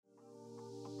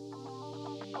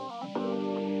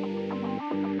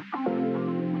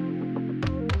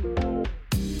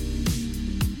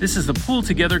This is the Pool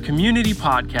Together Community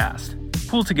Podcast.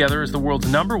 Pool Together is the world's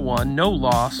 #1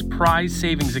 no-loss prize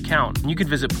savings account, and you can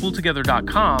visit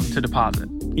pooltogether.com to deposit.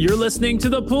 You're listening to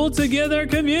the Pool Together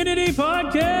Community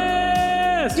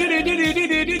Podcast!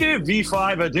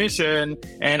 V5 edition.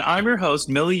 And I'm your host,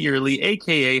 Millie Yearly,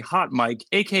 a.k.a. Hot Mike,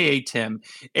 a.k.a. Tim,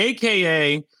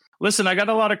 a.k.a. Listen, I got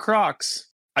a lot of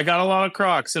Crocs,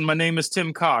 and my name is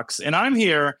Tim Cox. And I'm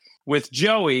here with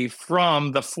Joey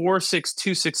from the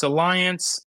 4626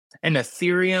 Alliance, an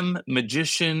Ethereum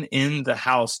magician in the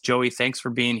house. Joey, thanks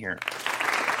for being here.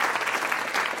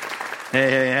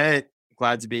 Hey.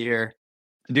 Glad to be here.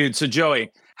 Dude, so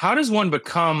Joey, how does one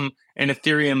become an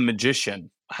Ethereum magician?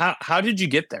 How did you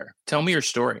get there? Tell me your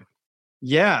story.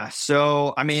 Yeah.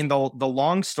 So, I mean, the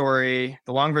long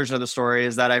version of the story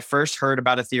is that I first heard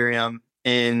about Ethereum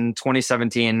in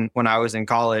 2017 when I was in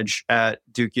college at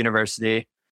Duke University.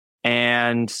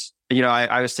 And,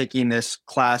 I was taking this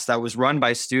class that was run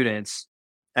by students,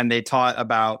 and they taught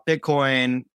about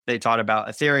Bitcoin, they taught about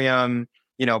Ethereum,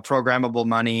 programmable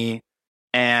money.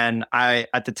 And I,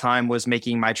 at the time, was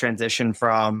making my transition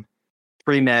from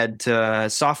pre-med to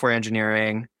software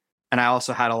engineering. And I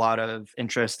also had a lot of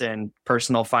interest in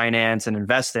personal finance and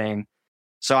investing.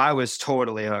 So I was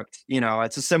totally hooked.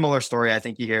 It's a similar story I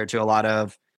think you hear to a lot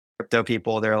of crypto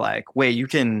people. They're like, wait, you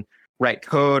can write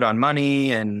code on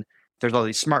money, and there's all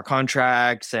these smart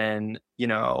contracts and,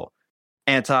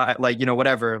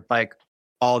 whatever, like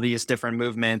all these different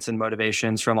movements and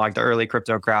motivations from like the early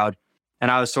crypto crowd. And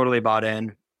I was totally bought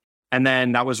in. And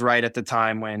then that was right at the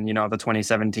time when, the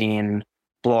 2017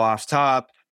 blow off top.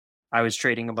 I was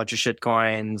trading a bunch of shit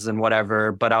coins and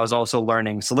whatever, but I was also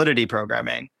learning Solidity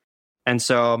programming. And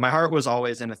so my heart was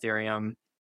always in Ethereum.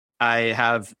 I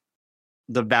have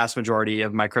the vast majority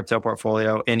of my crypto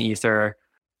portfolio in Ether,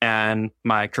 and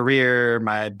my career,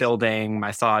 my building,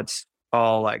 my thoughts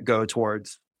all like go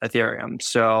towards Ethereum.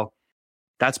 So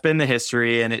that's been the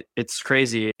history, and it's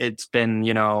crazy. It's been,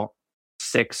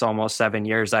 6, almost 7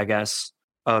 years, I guess,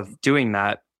 of doing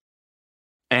that.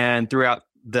 And throughout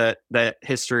the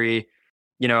history,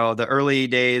 the early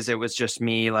days, it was just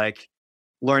me like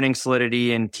learning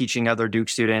Solidity and teaching other Duke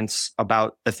students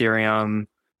about Ethereum.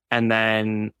 And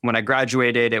then when I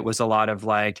graduated, it was a lot of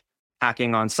like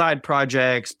hacking on side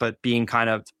projects, but being kind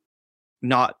of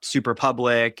not super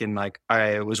public. And like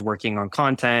I was working on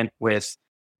content with,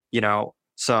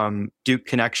 some Duke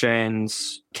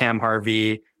connections, Cam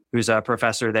Harvey, who's a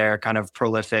professor there, kind of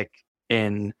prolific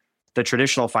in the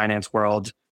traditional finance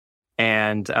world,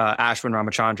 and Ashwin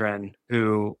Ramachandran,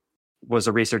 who was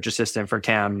a research assistant for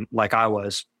Cam, like I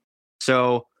was.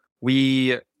 So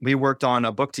we worked on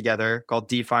a book together called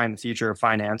DeFi and the Future of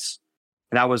Finance,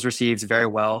 and that was received very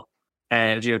well,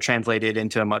 and translated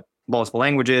into multiple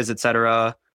languages,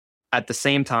 etc. At the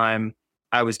same time,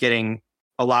 I was getting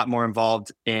a lot more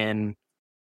involved in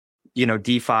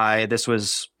DeFi. This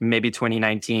was maybe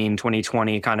 2019,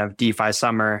 2020 kind of DeFi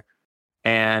summer,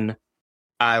 and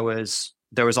there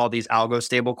was all these algo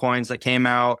stable coins that came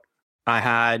out. I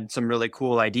had some really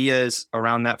cool ideas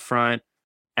around that front,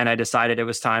 and I decided it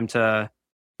was time to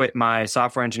quit my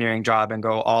software engineering job and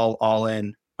go all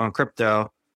in on crypto.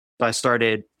 So I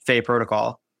started Fei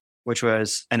Protocol, which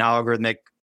was an algorithmic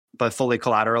but fully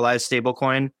collateralized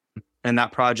stablecoin. And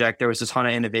that project, there was a ton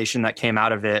of innovation that came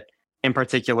out of it, in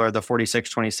particular the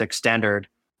 4626 standard,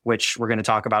 which we're going to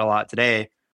talk about a lot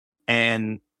today.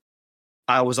 And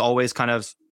I was always kind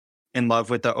of in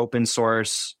love with the open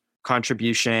source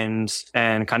contributions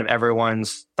and kind of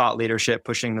everyone's thought leadership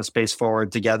pushing the space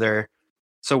forward together.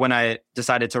 So when I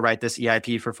decided to write this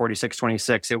EIP for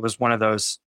 4626, it was one of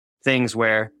those things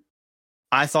where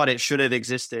I thought it should have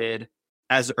existed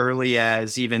as early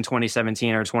as even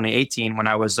 2017 or 2018 when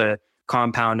I was a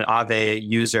Compound Aave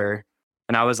user.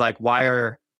 And I was like, why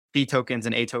are B tokens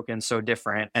and A tokens so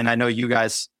different? And I know you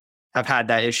guys have had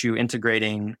that issue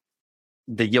integrating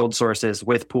the yield sources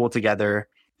with Pool Together.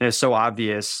 And it's so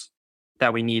obvious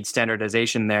that we need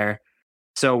standardization there.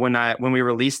 So when we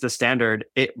released the standard,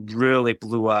 it really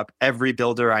blew up. Every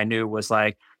builder I knew was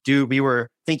like, dude, we were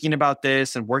thinking about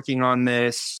this and working on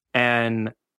this.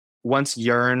 And once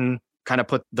Yearn kind of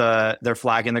put their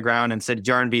flag in the ground and said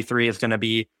Yearn v3 is going to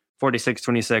be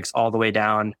 4626 all the way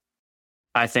down,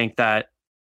 I think that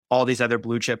all these other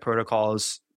blue chip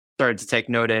protocols started to take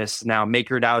notice. Now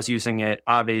MakerDAO is using it,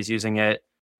 Aave is using it.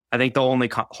 I think the only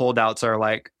holdouts are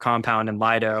like Compound and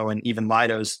Lido, and even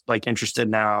Lido's like interested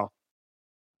now.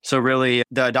 So really,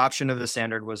 the adoption of the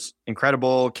standard was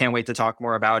incredible. Can't wait to talk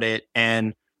more about it.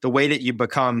 And the way that you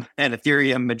become an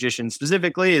Ethereum magician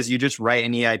specifically is you just write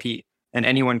an EIP, and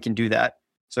anyone can do that.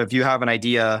 So if you have an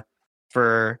idea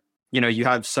for you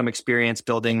have some experience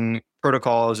building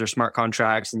protocols or smart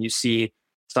contracts and you see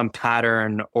some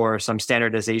pattern or some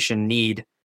standardization need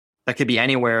that could be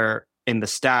anywhere in the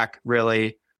stack,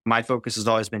 really. My focus has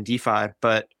always been DeFi,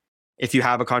 but if you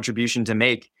have a contribution to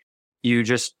make, you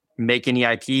just make an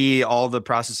EIP. All the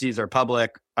processes are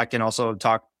public. I can also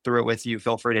talk through it with you.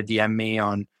 Feel free to DM me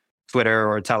on Twitter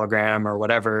or Telegram or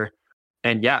whatever.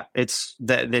 And yeah, it's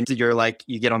then you're like,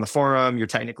 you get on the forum, you're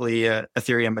technically a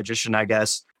Ethereum magician, I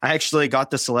guess. I actually got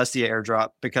the Celestia airdrop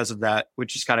because of that,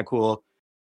 which is kind of cool.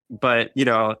 But,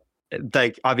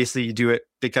 like obviously you do it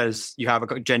because you have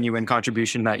a genuine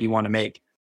contribution that you want to make.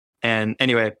 And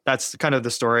anyway, that's kind of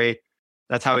the story.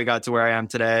 That's how we got to where I am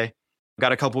today.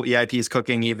 Got a couple EIPs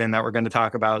cooking even that we're going to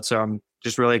talk about. So I'm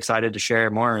just really excited to share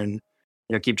more and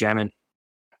keep jamming.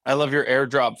 I love your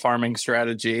airdrop farming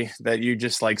strategy that you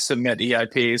just like submit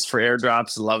EIPs for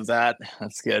airdrops. Love that.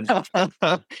 That's good.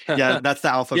 Yeah, that's the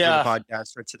alpha for the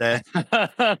podcast for today.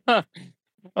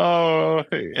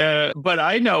 But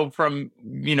I know from,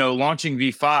 launching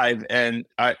V5 and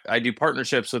I do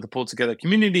partnerships with the Pull Together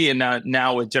community and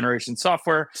now with Generation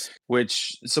Software,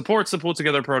 which supports the Pull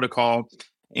Together protocol,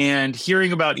 and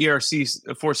hearing about ERC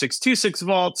 4626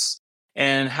 vaults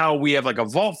and how we have like a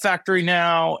vault factory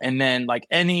now. And then like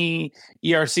any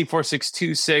ERC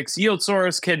 4626 yield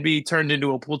source can be turned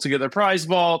into a Pull Together prize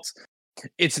vault.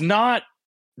 It's not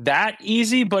that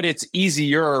easy, but it's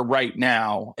easier right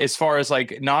now as far as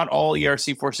like not all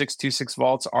ERC 4626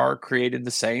 vaults are created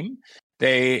the same.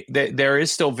 There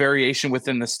is still variation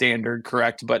within the standard,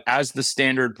 correct? But as the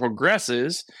standard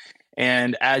progresses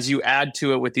and as you add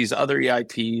to it with these other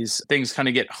EIPs, things kind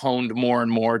of get honed more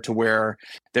and more to where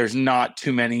there's not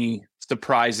too many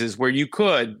surprises where you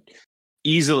could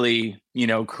easily,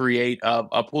 create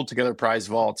a Pull Together prize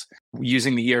vault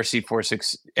using the any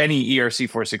ERC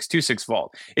 4626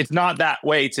 vault. It's not that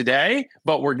way today,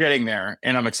 but we're getting there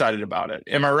and I'm excited about it.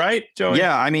 Am I right, Joey?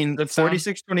 Yeah, I mean, the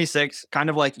 4626, kind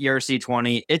of like ERC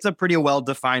 20, it's a pretty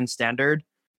well-defined standard.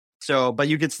 So, but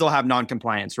you could still have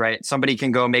non-compliance, right? Somebody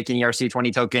can go make an ERC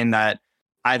 20 token that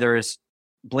either is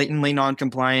blatantly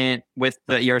non-compliant with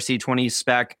the ERC 20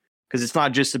 spec, because it's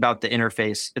not just about the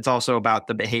interface, it's also about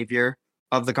the behavior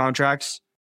of the contracts.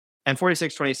 And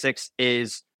 4626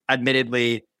 is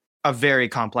admittedly a very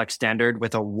complex standard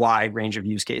with a wide range of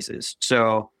use cases.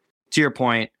 So to your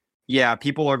point, yeah,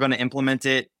 people are going to implement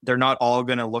it. They're not all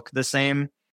going to look the same.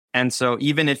 And so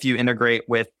even if you integrate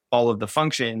with all of the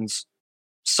functions,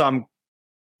 some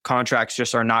contracts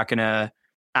just are not going to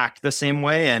act the same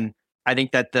way. And I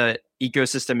think that the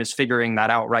ecosystem is figuring that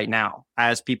out right now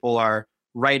as people are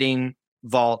writing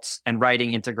vaults and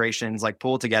writing integrations like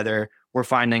Pull Together. We're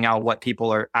finding out what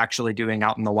people are actually doing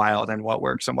out in the wild and what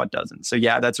works and what doesn't. So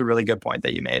yeah, that's a really good point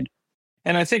that you made.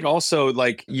 And I think also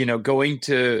like, going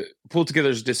to Pull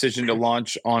Together's decision to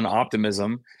launch on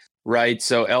Optimism, right?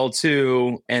 So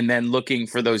L2 and then looking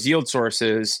for those yield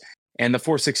sources, and the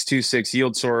 4626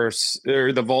 yield source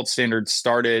or the vault standard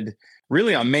started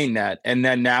really on mainnet. And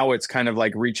then now it's kind of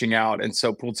like reaching out. And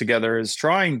so Pull Together is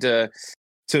trying to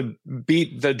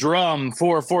beat the drum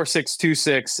for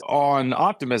 4626 on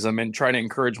Optimism and try to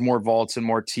encourage more vaults and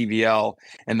more TVL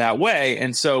in that way.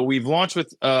 And so we've launched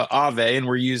with Aave, and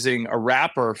we're using a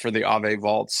wrapper for the Aave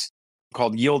vaults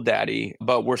called Yield Daddy.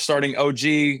 But we're starting OG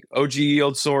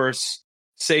yield source,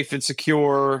 safe and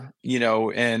secure,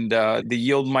 and the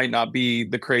yield might not be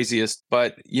the craziest,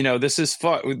 but this is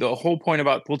fun. The whole point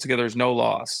about Pull Together is no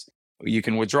loss. You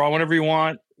can withdraw whenever you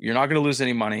want. You're not going to lose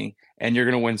any money, and you're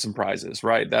going to win some prizes,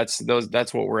 right? That's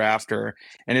what we're after.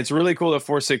 And it's really cool that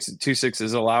 4626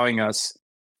 is allowing us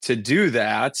to do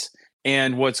that.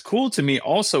 And what's cool to me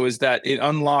also is that it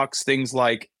unlocks things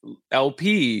like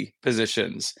LP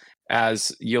positions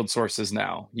as yield sources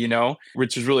now,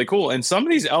 which is really cool. And some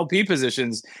of these LP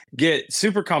positions get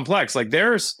super complex. Like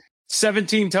there's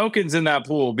 17 tokens in that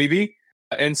pool, BB.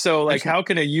 And so like, how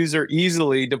can a user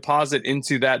easily deposit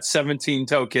into that 17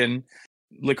 token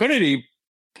liquidity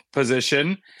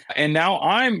position? And now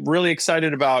I'm really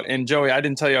excited about, and Joey, I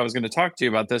didn't tell you I was going to talk to you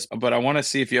about this, but I want to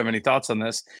see if you have any thoughts on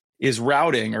this, is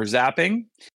routing or zapping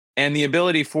and the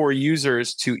ability for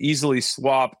users to easily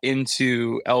swap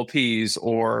into LPs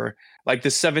or like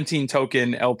the 17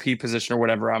 token LP position or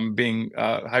whatever. I'm being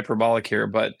hyperbolic here,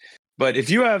 but if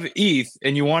you have ETH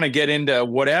and you want to get into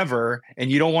whatever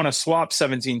and you don't want to swap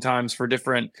 17 times for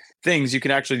different things, you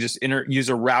can actually just use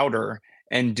a router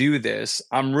and do this.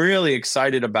 I'm really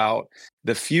excited about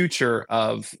the future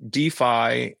of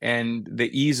DeFi and the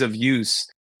ease of use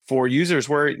for users,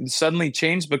 where suddenly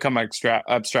chains become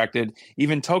abstracted,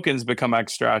 even tokens become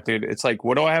abstracted. It's like,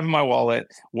 what do I have in my wallet?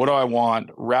 What do I want?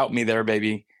 Route me there,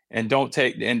 baby. and don't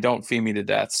feed me to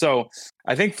death. So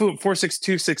I think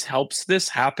 4626 helps this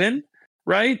happen,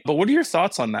 right? But what are your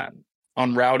thoughts on that?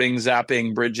 On routing,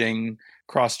 zapping, bridging,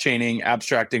 cross-chaining,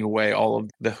 abstracting away all of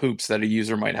the hoops that a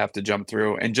user might have to jump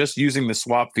through, and just using the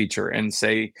swap feature and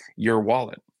say your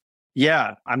wallet.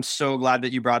 Yeah, I'm so glad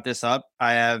that you brought this up.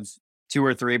 I have 2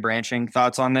 or 3 branching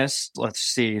thoughts on this. Let's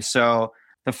see. So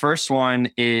the first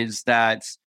one is that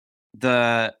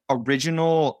the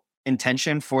original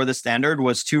intention for the standard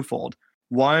was twofold.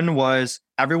 One was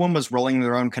everyone was rolling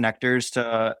their own connectors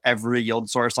to every yield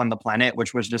source on the planet,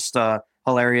 which was just a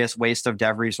hilarious waste of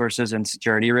dev resources and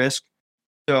security risk.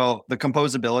 So the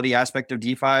composability aspect of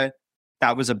DeFi,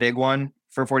 that was a big one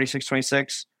for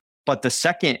 4626. But the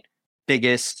second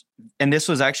biggest, and this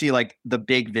was actually like the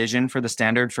big vision for the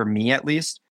standard for me at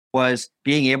least, was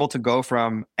being able to go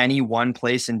from any one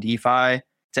place in DeFi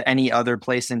to any other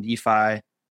place in DeFi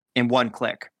in one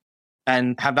click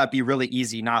and have that be really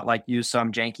easy, not like use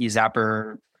some janky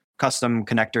Zapper custom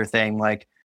connector thing. Like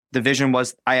the vision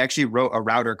was I actually wrote a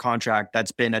router contract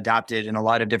that's been adapted in a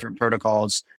lot of different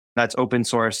protocols that's open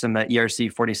source in the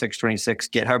ERC 4626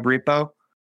 GitHub repo.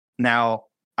 Now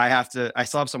I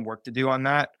still have some work to do on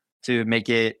that to make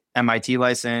it MIT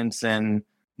license and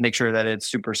make sure that it's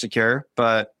super secure.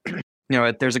 But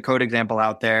there's a code example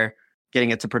out there.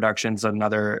 Getting it to production is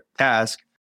another task.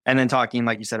 And then talking,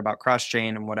 like you said, about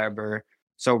cross-chain and whatever.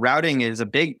 So routing is a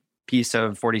big piece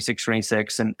of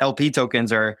 4626, and LP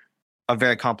tokens are a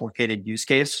very complicated use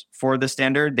case for the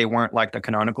standard. They weren't like the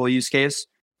canonical use case,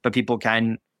 but people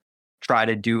can try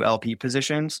to do LP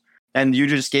positions. And you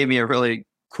just gave me a really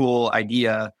cool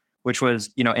idea, which was,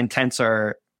 intents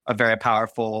are a very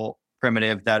powerful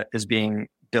primitive that is being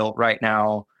built right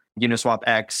now, Uniswap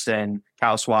X and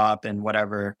CowSwap and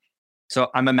whatever. So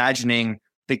I'm imagining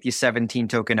these 17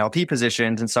 token LP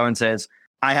positions, and someone says,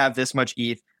 I have this much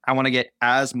ETH. I want to get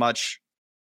as much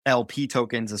LP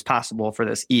tokens as possible for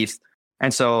this ETH.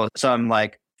 And so some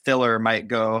like filler might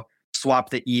go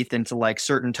swap the ETH into like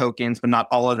certain tokens, but not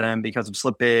all of them because of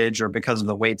slippage or because of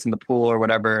the weights in the pool or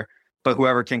whatever. But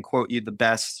whoever can quote you the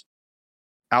best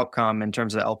outcome in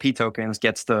terms of LP tokens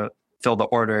gets to fill the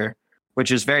order,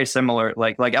 which is very similar.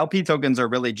 Like LP tokens are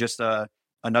really just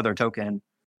another token,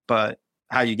 but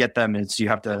how you get them is you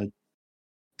have to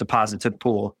deposit to the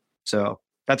pool. So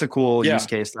that's a cool use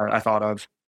case that I thought of.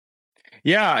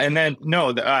 Yeah, and then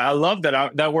I love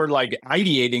that we're like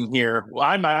ideating here.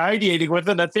 I'm ideating with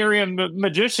an Ethereum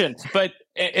magician, but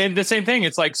and the same thing.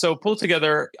 It's like, so pull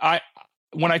together.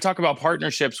 When I talk about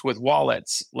partnerships with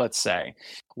wallets, let's say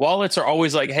wallets are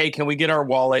always like, hey, can we get our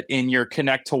wallet in your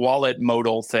connect to wallet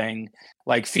modal thing,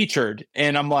 like featured?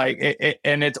 And I'm like,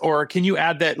 or can you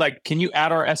add that? Like, can you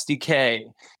add our SDK?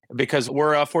 Because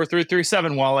we're a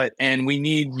 4337 wallet and we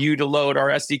need you to load our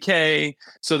SDK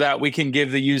so that we can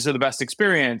give the user the best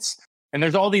experience. And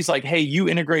there's all these like, hey, you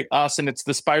integrate us. And it's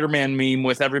the Spider-Man meme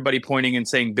with everybody pointing and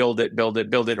saying, build it, build it,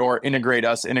 build it, or integrate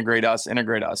us, integrate us,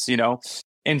 integrate us,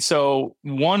 And so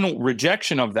one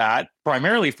rejection of that,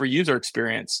 primarily for user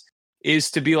experience,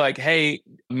 is to be like, hey,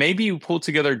 maybe Pull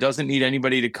Together doesn't need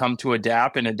anybody to come to a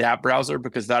dApp in a dApp browser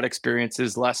because that experience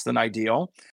is less than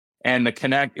ideal. And the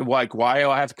connect, like, why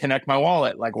do I have to connect my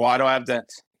wallet? Like, why do I have to,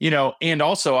 and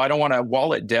also I don't want a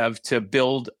wallet dev to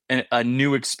build a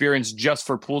new experience just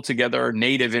for Pull Together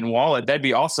native in wallet. That'd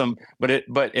be awesome. But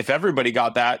if everybody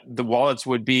got that, the wallets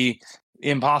would be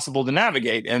impossible to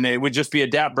navigate and it would just be a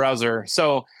dApp browser.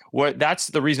 So that's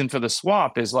the reason for the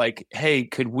swap is like, hey,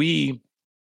 could we,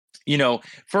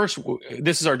 first,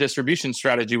 this is our distribution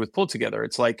strategy with Pull Together.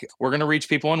 It's like, we're going to reach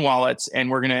people in wallets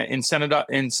and we're going to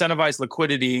incentivize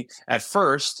liquidity at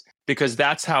first, because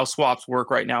that's how swaps work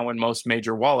right now in most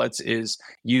major wallets is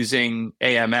using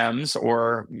AMMs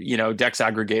or, DEX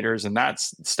aggregators and that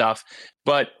stuff.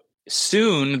 But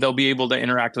soon they'll be able to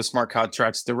interact with smart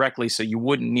contracts directly, so you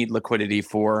wouldn't need liquidity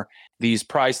for these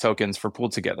prize tokens for Pull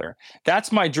Together.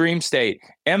 That's my dream state.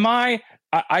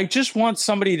 I just want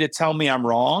somebody to tell me I'm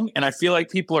wrong, and I feel like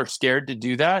people are scared to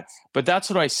do that, but that's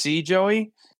what I see,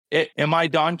 Joey. Am I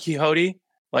Don Quixote?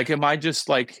 Like, am I just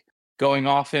like going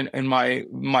off in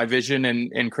my vision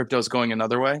and crypto's going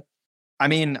another way? I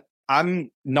mean, I'm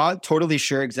not totally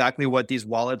sure exactly what these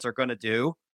wallets are going to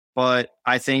do, but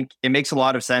I think it makes a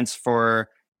lot of sense for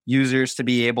users to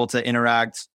be able to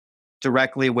interact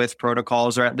directly with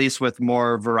protocols, or at least with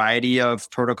more variety of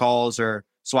protocols or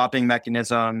swapping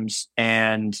mechanisms,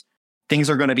 and things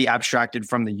are going to be abstracted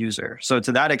from the user. So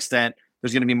to that extent,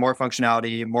 there's going to be more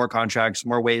functionality, more contracts,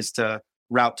 more ways to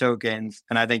route tokens.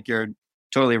 And I think you're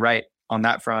totally right on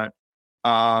that front.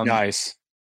 Nice.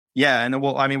 Yeah. And then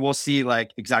we'll see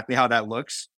like exactly how that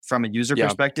looks from a user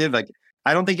perspective. Like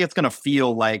I don't think it's going to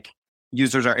feel like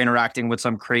users are interacting with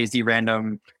some crazy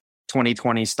random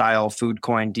 2020 style food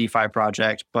coin DeFi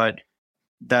project. But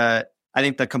I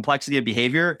think the complexity of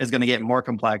behavior is going to get more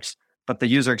complex, but the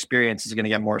user experience is going to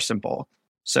get more simple.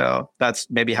 So that's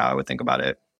maybe how I would think about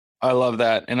it. I love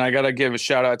that. And I got to give a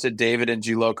shout out to David and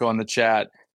Gloco in the chat,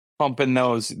 pumping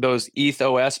those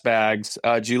ETHOS bags.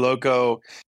 Gloco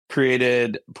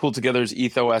created Pool Together's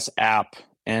ETHOS app.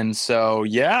 And so,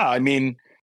 yeah, I mean,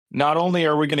 not only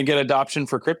are we going to get adoption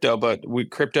for crypto, but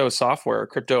crypto software,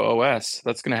 crypto OS,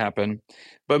 that's going to happen.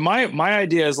 But my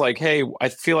idea is like, hey, I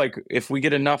feel like if we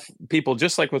get enough people,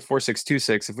 just like with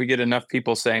 4626, if we get enough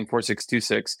people saying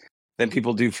 4626, then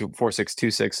people do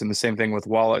 4626, and the same thing with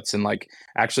wallets and like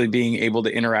actually being able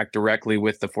to interact directly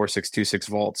with the 4626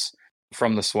 vaults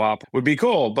from the swap would be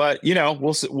cool. But you know,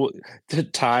 the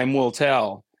time will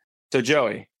tell. So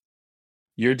Joey,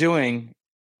 you're doing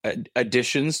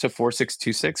additions to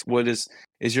 4626. What is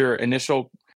your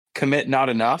initial commit not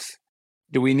enough?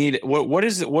 Do we need what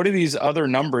are these other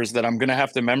numbers that I'm going to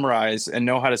have to memorize and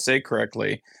know how to say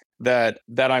correctly that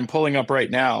I'm pulling up right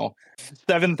now?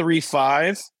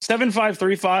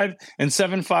 7535 and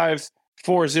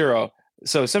 7540.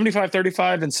 So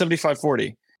 7535 and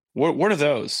 7540. What are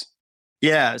those?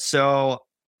 Yeah, so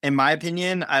in my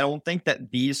opinion, I don't think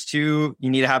that these two you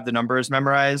need to have the numbers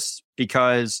memorized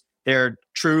because they're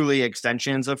truly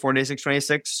extensions of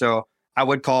 4626. So I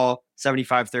would call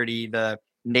 7530 the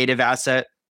native asset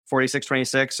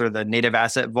 4626 or the native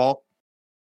asset vault.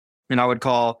 And I would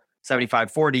call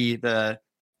 7540 the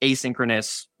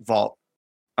asynchronous vault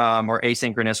or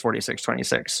asynchronous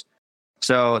 4626.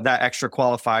 So that extra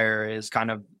qualifier is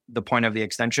kind of the point of the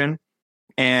extension.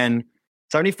 And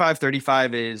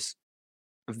 7535 is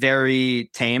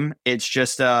very tame. It's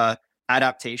just a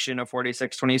adaptation of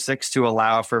 4626 to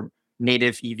allow for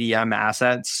native EVM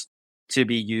assets to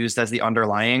be used as the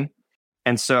underlying.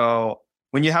 And so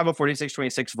when you have a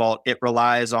 4626 vault, it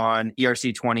relies on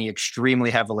ERC20 extremely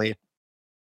heavily.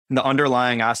 And the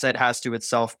underlying asset has to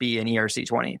itself be an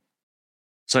ERC20.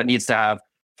 So it needs to have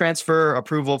transfer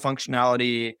approval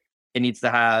functionality. It needs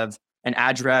to have an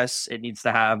address. It needs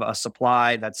to have a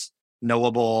supply that's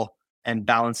knowable and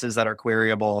balances that are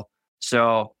queryable.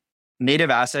 So native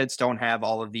assets don't have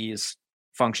all of these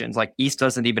functions. Like ETH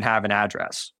doesn't even have an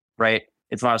address, right?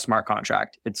 It's not a smart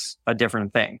contract. It's a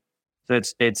different thing. So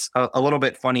it's a little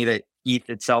bit funny that ETH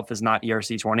itself is not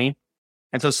ERC20.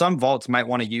 And so some vaults might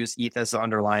want to use ETH as the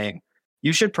underlying.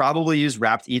 You should probably use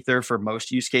wrapped Ether for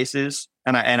most use cases.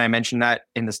 And I mentioned that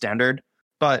in the standard.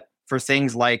 But for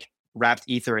things like wrapped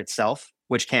Ether itself,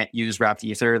 which can't use wrapped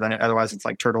Ether, then otherwise it's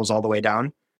like turtles all the way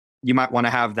down. You might want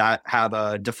to have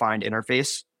a defined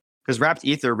interface because wrapped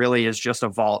Ether really is just a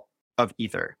vault of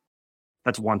Ether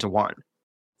that's one-to-one.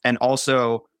 And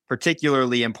also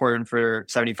particularly important for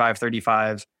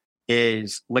 7535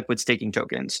 is liquid staking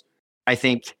tokens. I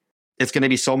think it's going to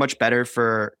be so much better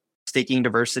for staking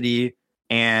diversity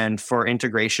and for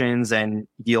integrations and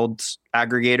yield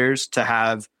aggregators to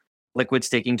have liquid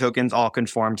staking tokens all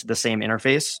conform to the same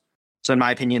interface. So in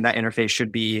my opinion, that interface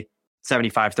should be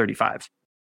 7535.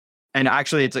 And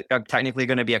actually, it's technically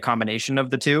going to be a combination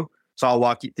of the two. So I'll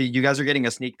walk you. You guys are getting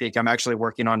a sneak peek. I'm actually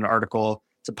working on an article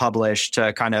to publish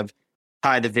to kind of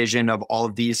tie the vision of all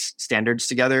of these standards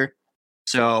together.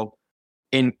 So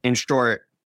in short,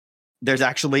 there's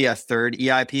actually a third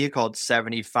EIP called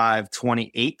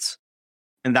 7528.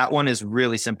 And that one is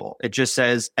really simple. It just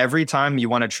says every time you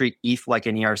want to treat ETH like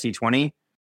an ERC20,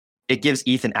 it gives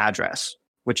ETH an address,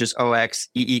 which is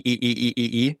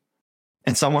OXEEEEEE.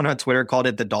 And someone on Twitter called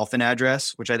it the dolphin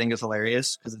address, which I think is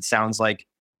hilarious because it sounds like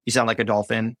you sound like a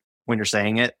dolphin when you're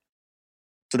saying it.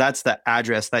 So that's the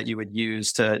address that you would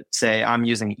use to say, I'm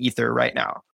using Ether right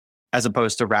now, as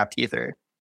opposed to wrapped Ether.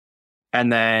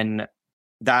 And then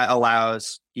that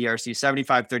allows ERC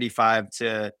 7535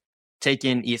 to take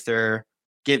in Ether,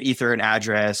 give Ether an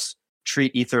address,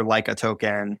 treat Ether like a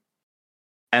token.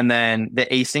 And then the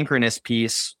asynchronous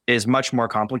piece is much more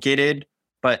complicated,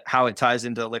 but how it ties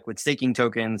into liquid staking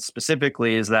tokens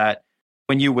specifically is that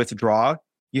when you withdraw,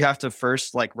 you have to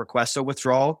first request a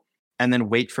withdrawal and then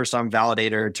wait for some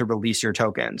validator to release your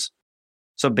tokens.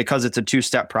 So because it's a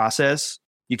two-step process,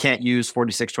 you can't use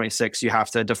 4626. You have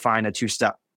to define a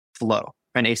two-step flow,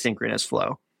 an asynchronous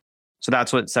flow. So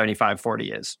that's what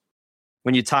 7540 is.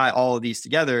 When you tie all of these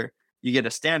together, you get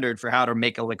a standard for how to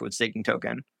make a liquid staking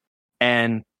token.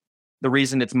 And the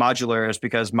reason it's modular is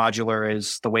because modular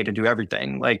is the way to do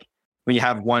everything. Like when you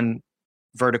have one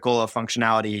vertical of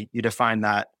functionality, you define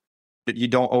that, but you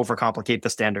don't overcomplicate the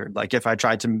standard. Like if I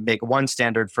tried to make one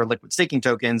standard for liquid staking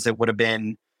tokens, it would have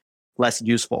been less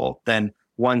useful than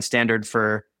one standard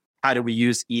for how do we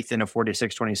use ETH in a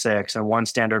 4626, and one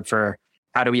standard for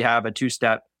how do we have a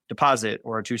two-step deposit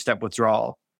or a two-step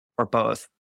withdrawal or both,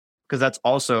 because that's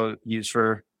also used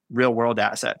for real world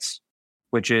assets,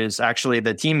 which is actually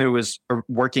the team who was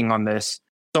working on this.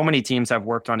 So many teams have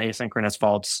worked on asynchronous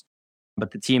vaults,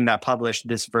 but the team that published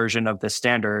this version of this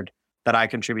standard that I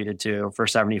contributed to for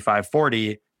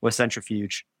 7540 was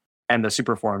Centrifuge and the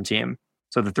Superform team.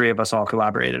 So the three of us all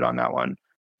collaborated on that one.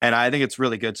 And I think it's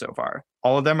really good so far.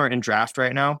 All of them are in draft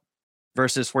right now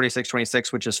versus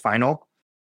 4626, which is final.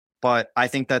 But I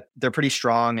think that they're pretty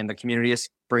strong and the community is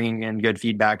bringing in good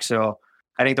feedback. So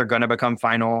I think they're going to become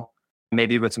final,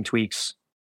 maybe with some tweaks.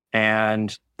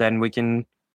 And then we can,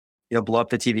 blow up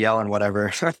the TVL and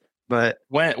whatever. But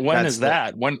when is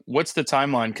that? What's the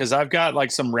timeline? Because I've got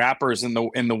like some wrappers in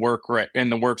the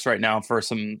works right now for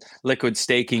some liquid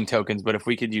staking tokens. But if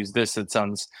we could use this, it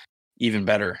sounds even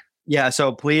better. Yeah.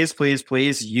 So please try to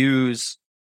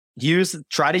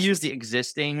use the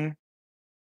existing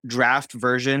draft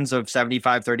versions of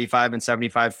 7535 and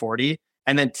 7540,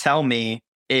 and then tell me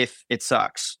if it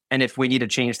sucks and if we need to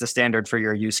change the standard for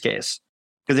your use case.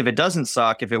 Because if it doesn't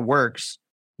suck, if it works,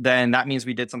 then that means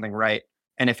we did something right.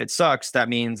 And if it sucks, that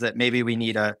means that maybe we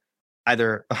need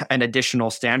either an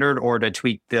additional standard or to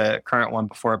tweak the current one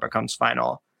before it becomes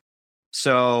final.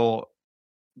 So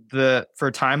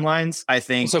for timelines, I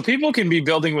think so people can be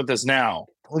building with this now.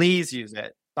 Please use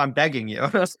it. I'm begging you.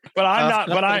 But I'm not.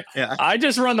 But yeah. I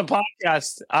just run the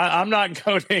podcast. I'm not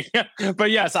coding.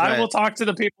 But yes, I will talk to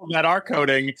the people that are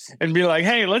coding and be like,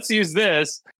 hey, let's use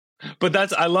this. But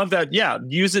I love that. Yeah,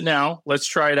 use it now. Let's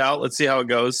try it out. Let's see how it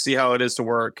goes. See how it is to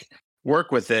work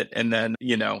with it. And then,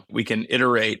 we can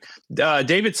iterate.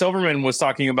 David Silverman was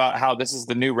talking about how this is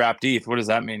the new wrapped ETH. What does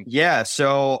that mean? Yeah.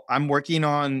 So I'm working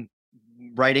on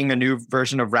writing a new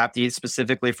version of wrapped ETH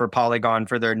specifically for Polygon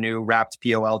for their new wrapped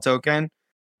POL token.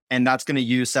 And that's going to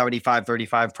use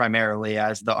 7535 primarily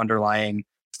as the underlying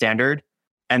standard.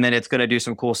 And then it's going to do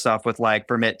some cool stuff with like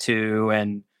permit to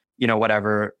and,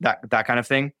 whatever, that kind of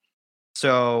thing.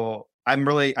 So I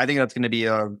think that's going to be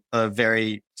a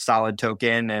very solid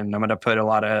token, and I'm going to put a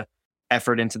lot of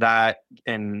effort into that.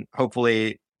 And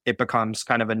hopefully it becomes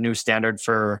kind of a new standard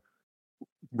for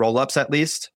rollups at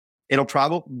least. It'll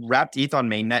probably, wrapped ETH on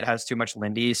mainnet has too much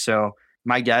Lindy. So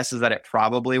my guess is that it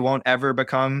probably won't ever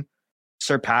become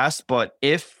surpassed. But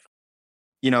if,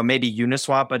 maybe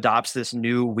Uniswap adopts this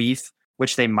new ETH,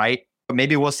 which they might, but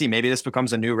maybe we'll see. Maybe this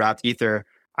becomes a new wrapped Ether.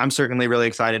 I'm certainly really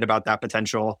excited about that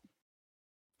potential.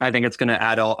 I think it's going to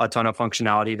add a ton of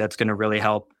functionality that's going to really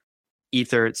help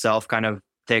Ether itself kind of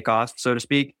take off, so to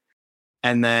speak.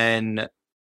 And then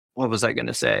what was I going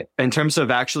to say? In terms of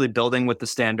actually building with the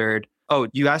standard,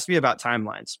 you asked me about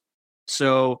timelines.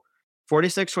 So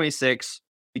 4626,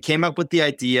 we came up with the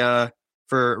idea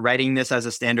for writing this as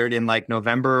a standard in like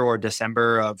November or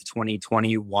December of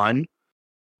 2021.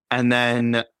 And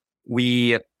then I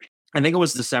think it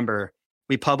was December,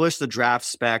 we published the draft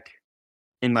spec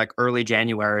in like early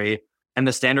January, and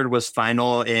the standard was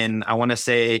final in, I want to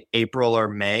say, April or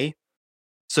May.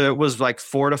 So it was like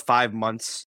 4 to 5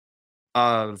 months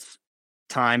of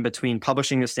time between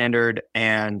publishing the standard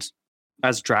and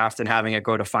as draft and having it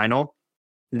go to final.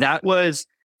 That was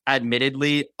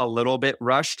admittedly a little bit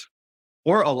rushed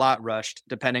or a lot rushed,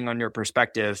 depending on your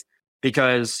perspective,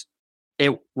 because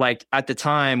it, like, at the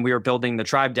time we were building the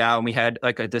Tribe DAO and we had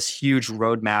like this huge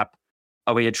roadmap.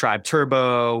 We had Tribe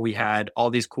Turbo. We had all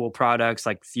these cool products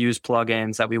like Fuse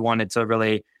plugins that we wanted to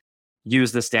really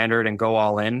use the standard and go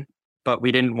all in. But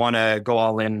we didn't want to go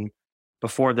all in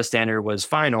before the standard was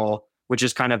final, which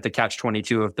is kind of the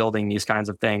catch-22 of building these kinds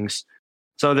of things.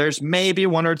 So there's maybe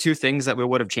one or two things that we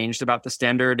would have changed about the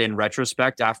standard in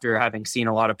retrospect after having seen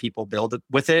a lot of people build it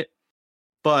with it.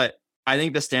 But I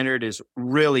think the standard is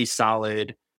really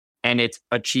solid. And it's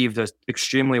achieved an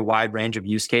extremely wide range of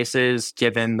use cases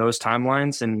given those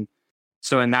timelines. And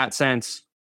so in that sense,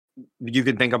 you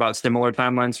could think about similar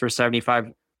timelines for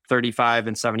 7535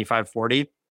 and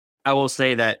 7540. I will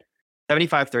say that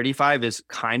 7535 is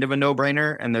kind of a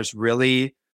no-brainer, and there's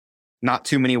really not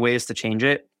too many ways to change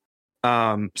it.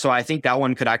 So I think that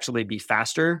one could actually be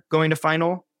faster going to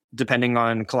final, depending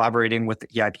on collaborating with the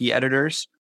EIP editors,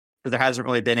 because there hasn't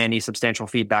really been any substantial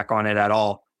feedback on it at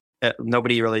all.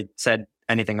 Nobody really said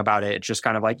anything about it. It's just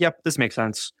kind of like, yep, this makes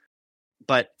sense.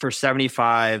 But for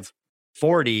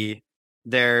 7540,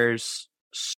 there's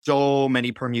so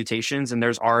many permutations, and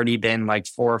there's already been like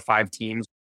 4 or 5 teams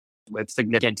with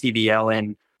significant TVL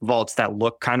and vaults that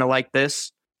look kind of like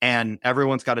this. And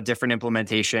everyone's got a different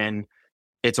implementation.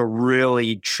 It's a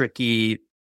really tricky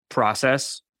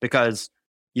process because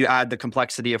you add the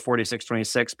complexity of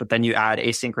 4626, but then you add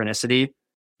asynchronicity.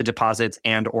 the deposits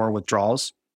and or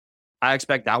withdrawals. I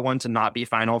expect that one to not be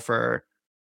final for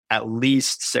at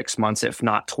least 6 months, if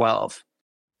not 12.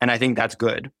 And I think that's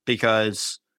good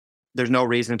because there's no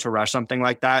reason to rush something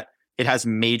like that. It has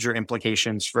major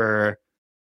implications for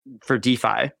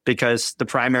DeFi because the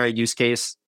primary use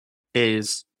case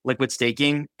is liquid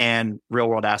staking and real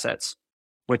world assets,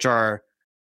 which are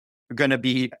going to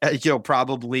be,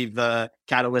 probably the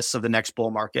catalysts of the next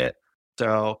bull market.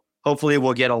 So hopefully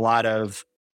we'll get a lot of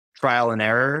trial and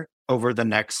error over the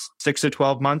next 6 to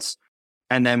 12 months.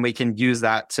 And then we can use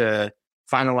that to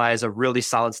finalize a really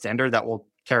solid standard that will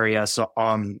carry us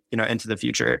into the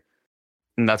future.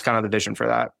 And that's kind of the vision for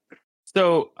that.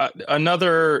 So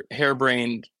another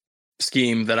harebrained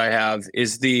scheme that I have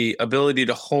is the ability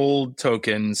to hold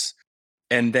tokens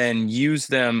and then use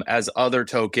them as other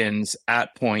tokens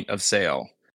at point of sale.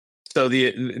 So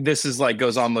this is like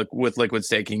goes on with liquid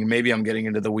staking. Maybe I'm getting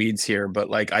into the weeds here, but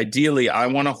like ideally I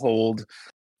want to hold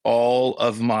all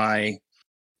of my,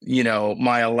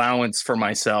 my allowance for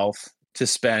myself to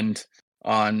spend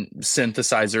on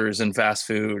synthesizers and fast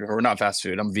food, or not fast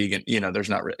food. I'm vegan. There's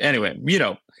not really, anyway,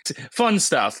 fun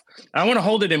stuff. I want to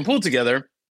hold it in Pool Together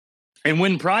and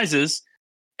win prizes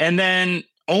and then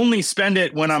only spend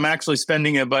it when I'm actually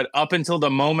spending it. But up until the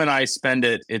moment I spend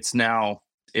it, it's in a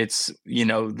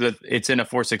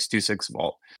 4626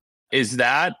 vault. Is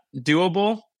that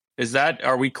doable?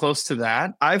 Are we close to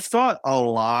that? I've thought a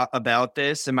lot about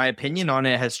this and my opinion on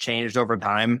it has changed over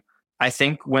time. I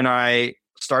think when I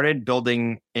started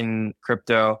building in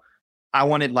crypto, I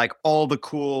wanted like all the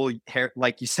cool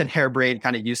like you said, harebrained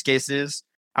kind of use cases.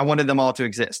 I wanted them all to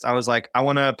exist. I was like, I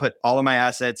want to put all of my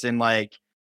assets in like,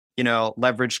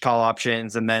 leveraged call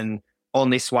options and then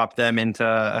only swap them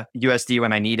into USD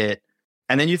when I need it.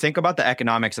 And then you think about the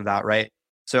economics of that, right?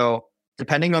 So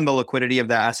depending on the liquidity of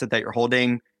the asset that you're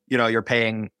holding, you're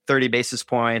paying 30 basis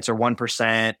points or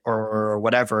 1% or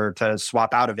whatever to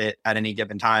swap out of it at any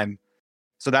given time.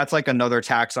 So that's like another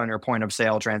tax on your point of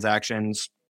sale transactions.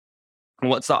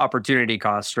 What's the opportunity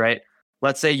cost, right?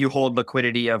 Let's say you hold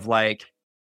liquidity of like,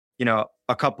 a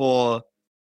couple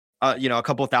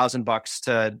 $1,000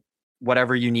 to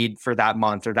whatever you need for that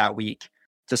month or that week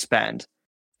to spend.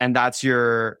 And that's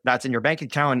in your bank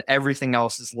account and everything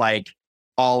else is like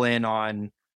all in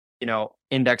on,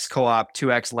 index co-op,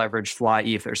 2x leverage, fly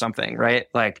ETH or something, right?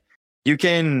 Like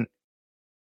you're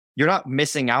not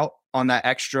missing out on that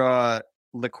extra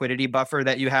liquidity buffer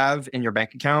that you have in your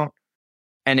bank account.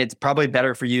 And it's probably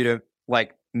better for you to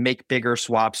like make bigger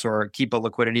swaps or keep a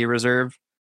liquidity reserve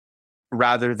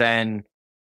rather than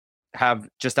have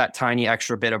just that tiny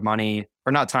extra bit of money,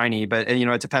 or not tiny, but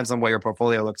it depends on what your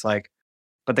portfolio looks like.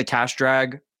 But the cash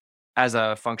drag as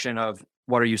a function of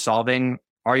what are you solving?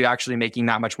 Are you actually making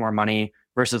that much more money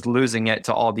versus losing it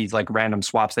to all these like random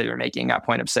swaps that you're making at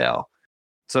point of sale?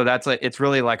 So it's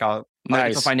really like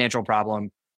it's a financial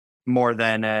problem more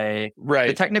than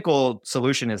the technical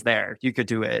solution is there. You could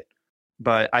do it,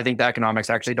 but I think the economics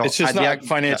actually don't. It's just not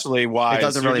financially wise. It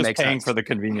doesn't really make paying sense for the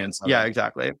convenience. Yeah,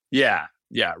 exactly. Yeah,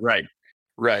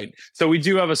 right. So we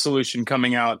do have a solution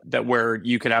coming out where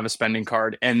you could have a spending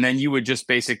card, and then you would just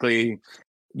basically,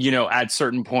 at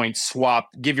certain points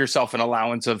give yourself an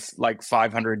allowance of like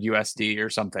 500 USD or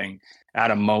something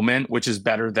at a moment, which is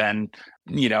better than,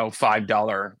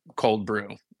 $5 cold brew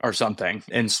or something,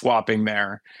 and swapping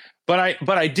there. But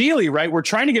ideally, right, we're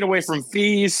trying to get away from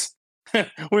fees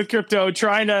with crypto,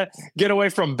 trying to get away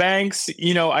from banks.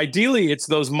 Ideally, it's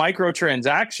those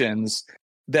microtransactions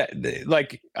that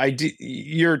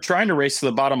you're trying to race to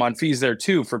the bottom on fees there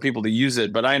too for people to use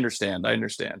it. But I understand.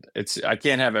 I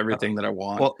can't have everything that I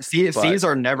want. Well, fees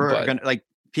are never going to, like,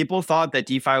 people thought that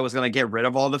DeFi was going to get rid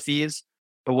of all the fees,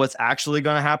 but what's actually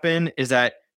going to happen is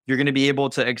that you're going to be able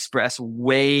to express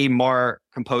way more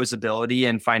composability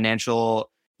and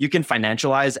you can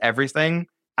financialize everything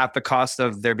at the cost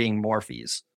of there being more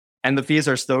fees. And the fees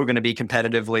are still going to be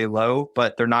competitively low,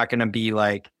 but they're not going to be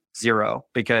like zero,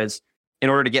 because in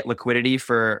order to get liquidity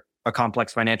for a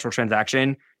complex financial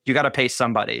transaction, you got to pay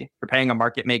somebody. You're paying a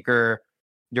market maker,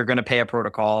 you're going to pay a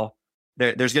protocol.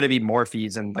 There's going to be more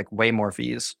fees and like way more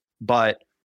fees, but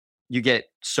you get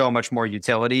so much more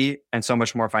utility and so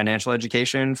much more financial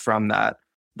education from that.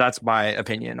 That's my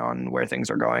opinion on where things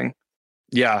are going.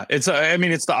 Yeah, it's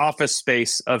the office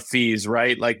space of fees,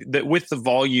 right? Like with the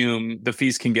volume, the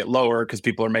fees can get lower because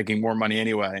people are making more money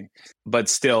anyway. But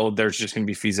still, there's just going to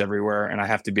be fees everywhere, and I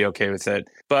have to be okay with it.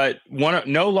 But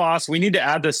no loss. We need to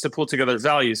add this to Pool Together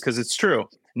values because it's true.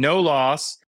 No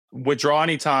loss, withdraw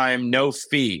anytime, no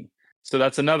fee. So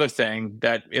that's another thing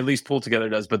that at least Pool Together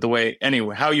does. But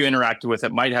how you interact with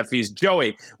it might have fees.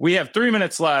 Joey, we have 3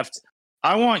 minutes left.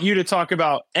 I want you to talk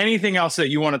about anything else that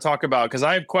you want to talk about, because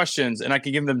I have questions and I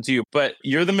can give them to you. But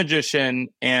you're the magician,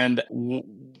 and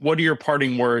what are your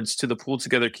parting words to the Pool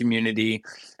Together community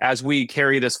as we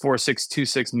carry this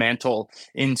 4626 mantle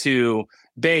into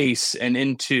base and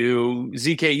into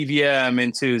ZK EVM,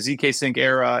 into ZK Sync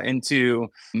era, into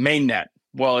mainnet?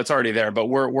 Well, it's already there, but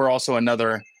we're also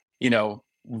another,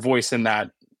 voice in that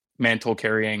mantle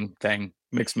carrying thing.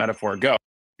 Mixed metaphor. Go.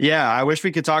 Yeah, I wish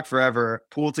we could talk forever.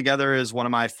 Pool Together is one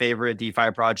of my favorite DeFi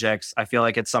projects. I feel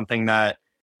like it's something that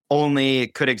only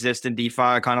could exist in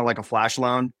DeFi, kind of like a flash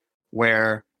loan,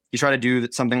 where you try to do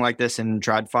something like this in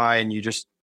TradFi and you just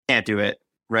can't do it,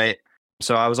 right?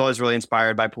 So I was always really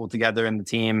inspired by Pool Together and the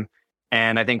team.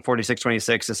 And I think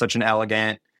 4626 is such an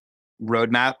elegant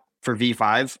roadmap for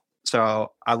V5.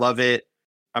 So I love it.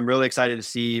 I'm really excited to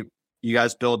see you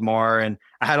guys build more. And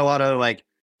I had a lot of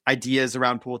ideas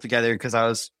around Pool Together because I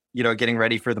was, getting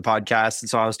ready for the podcast. And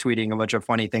so I was tweeting a bunch of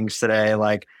funny things today.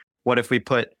 Like, what if we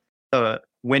put the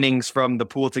winnings from the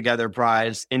Pool Together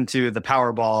prize into the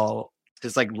Powerball,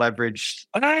 just leverage.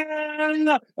 Bleep.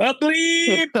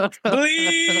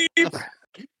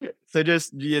 So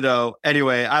just,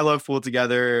 anyway, I love Pool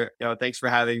Together. Thanks for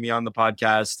having me on the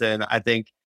podcast. And I think,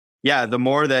 the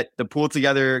more that the Pool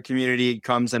Together community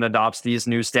comes and adopts these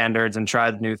new standards and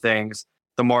tries new things,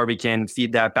 the more we can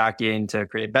feed that back in to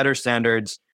create better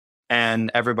standards,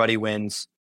 and everybody wins.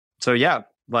 So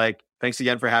thanks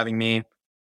again for having me.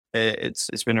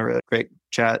 It's been a really great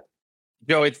chat.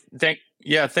 Joey,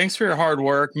 thanks for your hard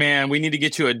work, man. We need to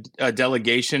get you a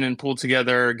delegation and Pool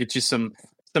Together, get you some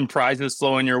prizes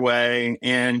flowing your way,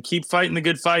 and keep fighting the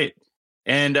good fight.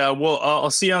 And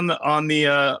I'll see you on the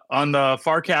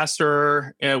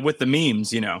Farcaster with the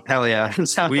memes. Hell yeah.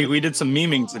 we did some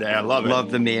meming today. I love it.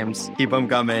 Love the memes. Keep them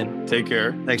coming. Take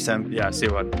care. Thanks, Tim. Yeah. See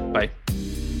you, bud. Bye.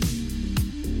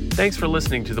 Thanks for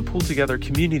listening to the Pool Together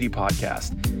Community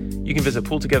Podcast. You can visit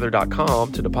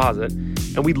pooltogether.com to deposit,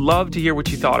 and we'd love to hear what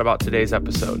you thought about today's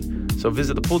episode. So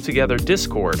visit the Pool Together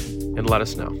Discord and let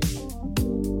us know.